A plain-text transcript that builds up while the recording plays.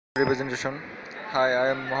Representation. Hi, I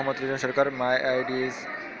am Liton Sarker. My ID is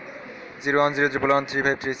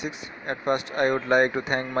 0101113536. At first, I would like to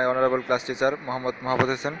thank my honorable class teacher, Mahabbat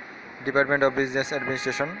Hosen, Department of Business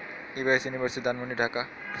Administration, IBAIS University, Dhanmondi, Dhaka.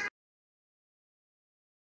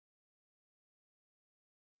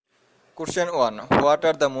 Question 1. What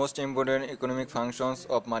are the most important economic functions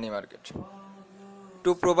of money market?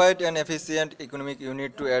 To provide an efficient economic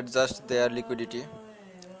unit to adjust their liquidity,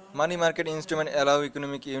 money market instruments allow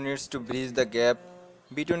economic units to bridge the gap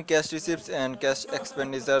between cash receipts and cash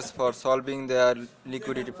expenditures for solving their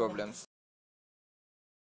liquidity problems.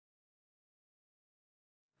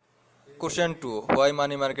 Question 2. Why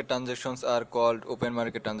money market transactions are called open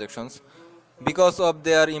market transactions? Because of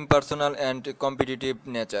their impersonal and competitive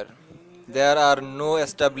nature. There are no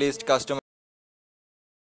established customer.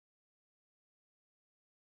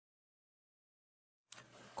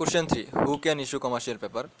 Question 3. Who can issue commercial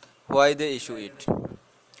paper? Why they issue it?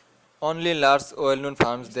 Only large well-known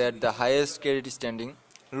firms that the highest credit standing,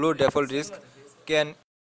 low default risk can.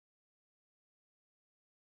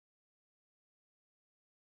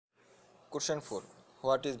 Question 4.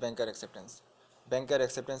 What is banker acceptance? Banker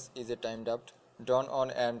acceptance is a time draft drawn on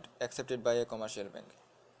and accepted by a commercial bank.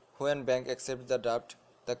 When bank accepts the draft,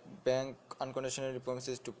 the bank unconditionally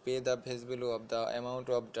promises to pay the face value of the amount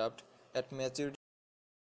of draft at maturity.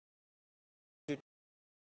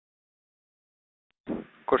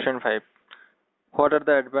 Question 5. What are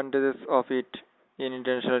the advantages of it in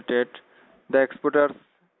international trade? The exporter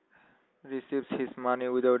receives his money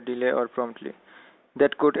without delay or promptly.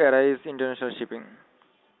 That could arise international shipping.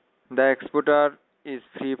 The exporter is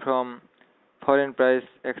free from foreign price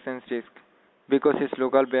exchange risk because his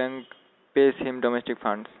local bank pays him domestic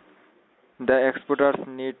funds. The exporters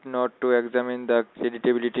need not to examine the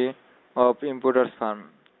creditability of importer's firm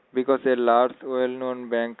because a large well-known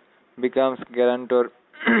bank becomes guarantor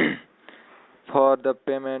for the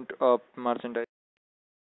payment of merchandise.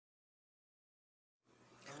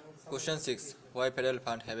 Question 6. Why federal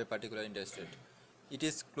funds have a particular interest rate? It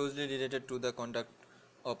is closely related to the conduct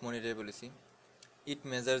of monetary policy. It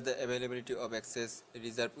measures the availability of excess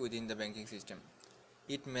reserve within the banking system.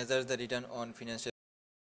 It measures the return on financial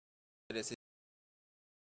assets.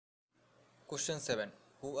 Question 7.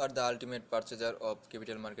 Who are the ultimate purchaser of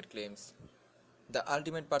capital market claims? The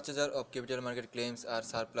ultimate purchaser of capital market claims are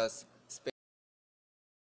surplus.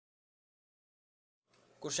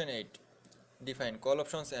 Question 8. Define call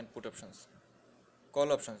options and put options.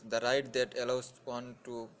 Call options, the right that allows one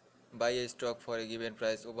to buy a stock for a given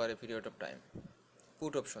price over a period of time.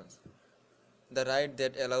 Put options, the right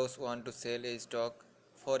that allows one to sell a stock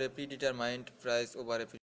for a predetermined price over a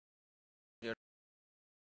period.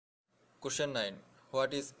 Question 9.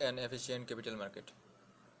 What is an efficient capital market?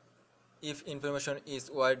 If information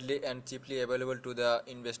is widely and cheaply available to the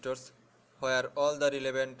investors, where all the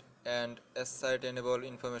relevant and ascertainable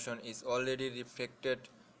information is already reflected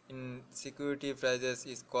in security prices,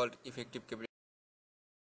 is called effective capital.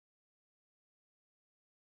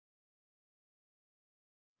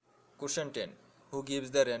 Question 10. Who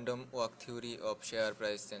gives the random walk theory of share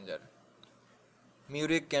price changer?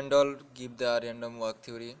 Murray Kendall gives the random walk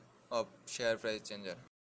theory of share price changer.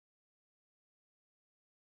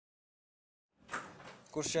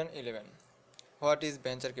 Question 11. What is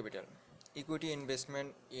venture capital? Equity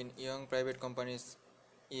investment in young private companies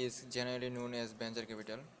is generally known as venture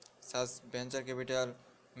capital. Such venture capital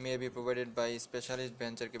may be provided by specialist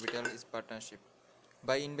venture capital partnership,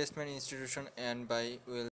 by investment institution, and by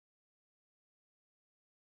will.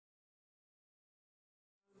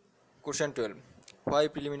 Question 12. Why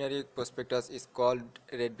preliminary prospectus is called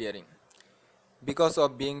red bearing? Because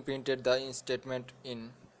of being printed the statement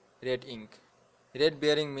in red ink. Red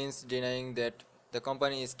bearing means denying that the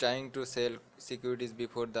company is trying to sell securities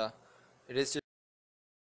before the registration.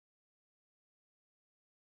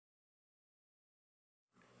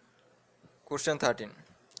 Question 13.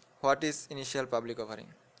 What is initial public offering?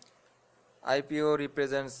 IPO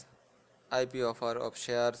represents IPO offer of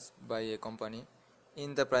shares by a company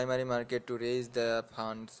in the primary market to raise the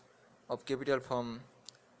funds of capital from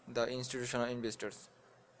the institutional investors.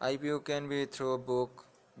 IPO can be through book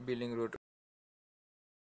building route.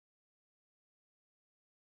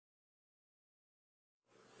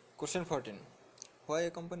 Question 14. Why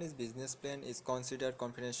a company's business plan is considered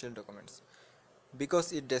confidential documents?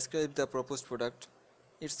 Because it describes the proposed product,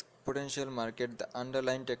 its potential market, the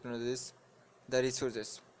underlying technologies, the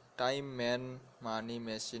resources, time, man, money,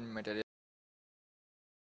 machine, material.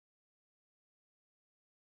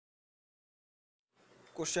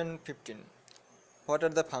 Question 15. What are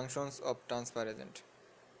the functions of transfer agent?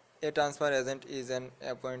 A transfer agent is an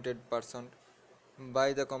appointed person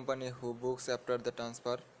by the company who books after the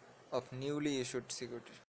transfer of newly issued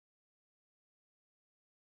security.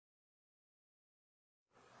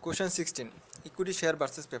 Question 16. Equity share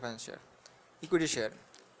versus preference share. Equity share.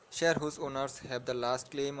 Share whose owners have the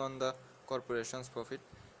last claim on the corporation's profit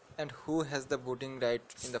and who has the voting right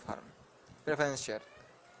in the firm. Preference share.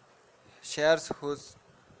 Shares whose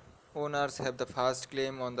owners have the first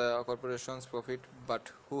claim on the corporation's profit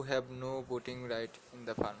but who have no voting right in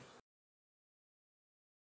the firm.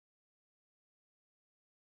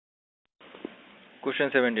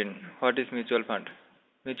 Question 17. What is mutual fund?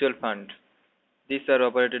 Mutual fund. These are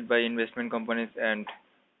operated by investment companies and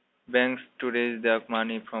banks to raise the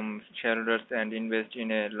money from shareholders and invest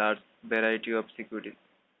in a large variety of securities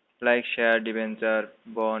like share, debenture,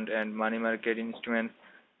 bond, and money market instruments.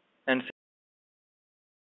 And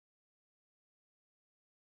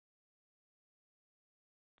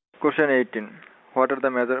question 18. What are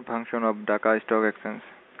the major functions of Dhaka Stock Exchange?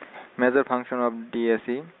 Major function of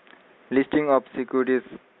DSE: listing of securities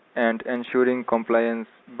and ensuring compliance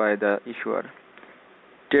by the issuer.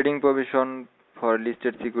 Trading provision for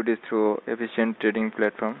listed securities through efficient trading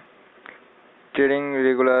platform. Trading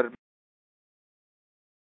regular.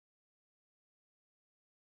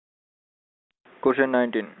 Question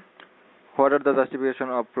 19. What are the justification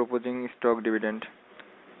of proposing stock dividend?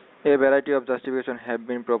 A variety of justifications have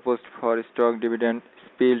been proposed for stock dividend.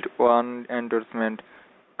 Spilled one endorsement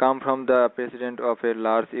come from the president of a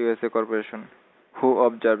large USA corporation, who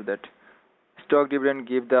observed that stock dividend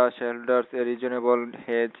give the shareholders a reasonable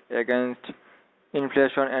hedge against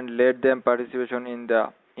inflation and let them participation in the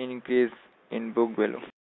increase in book value.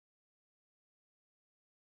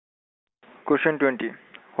 Question 20.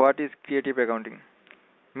 What is creative accounting?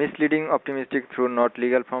 Misleading, optimistic through not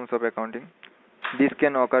legal forms of accounting. This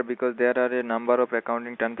can occur because there are a number of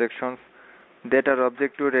accounting transactions that are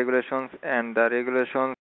object to regulations and the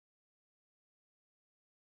regulations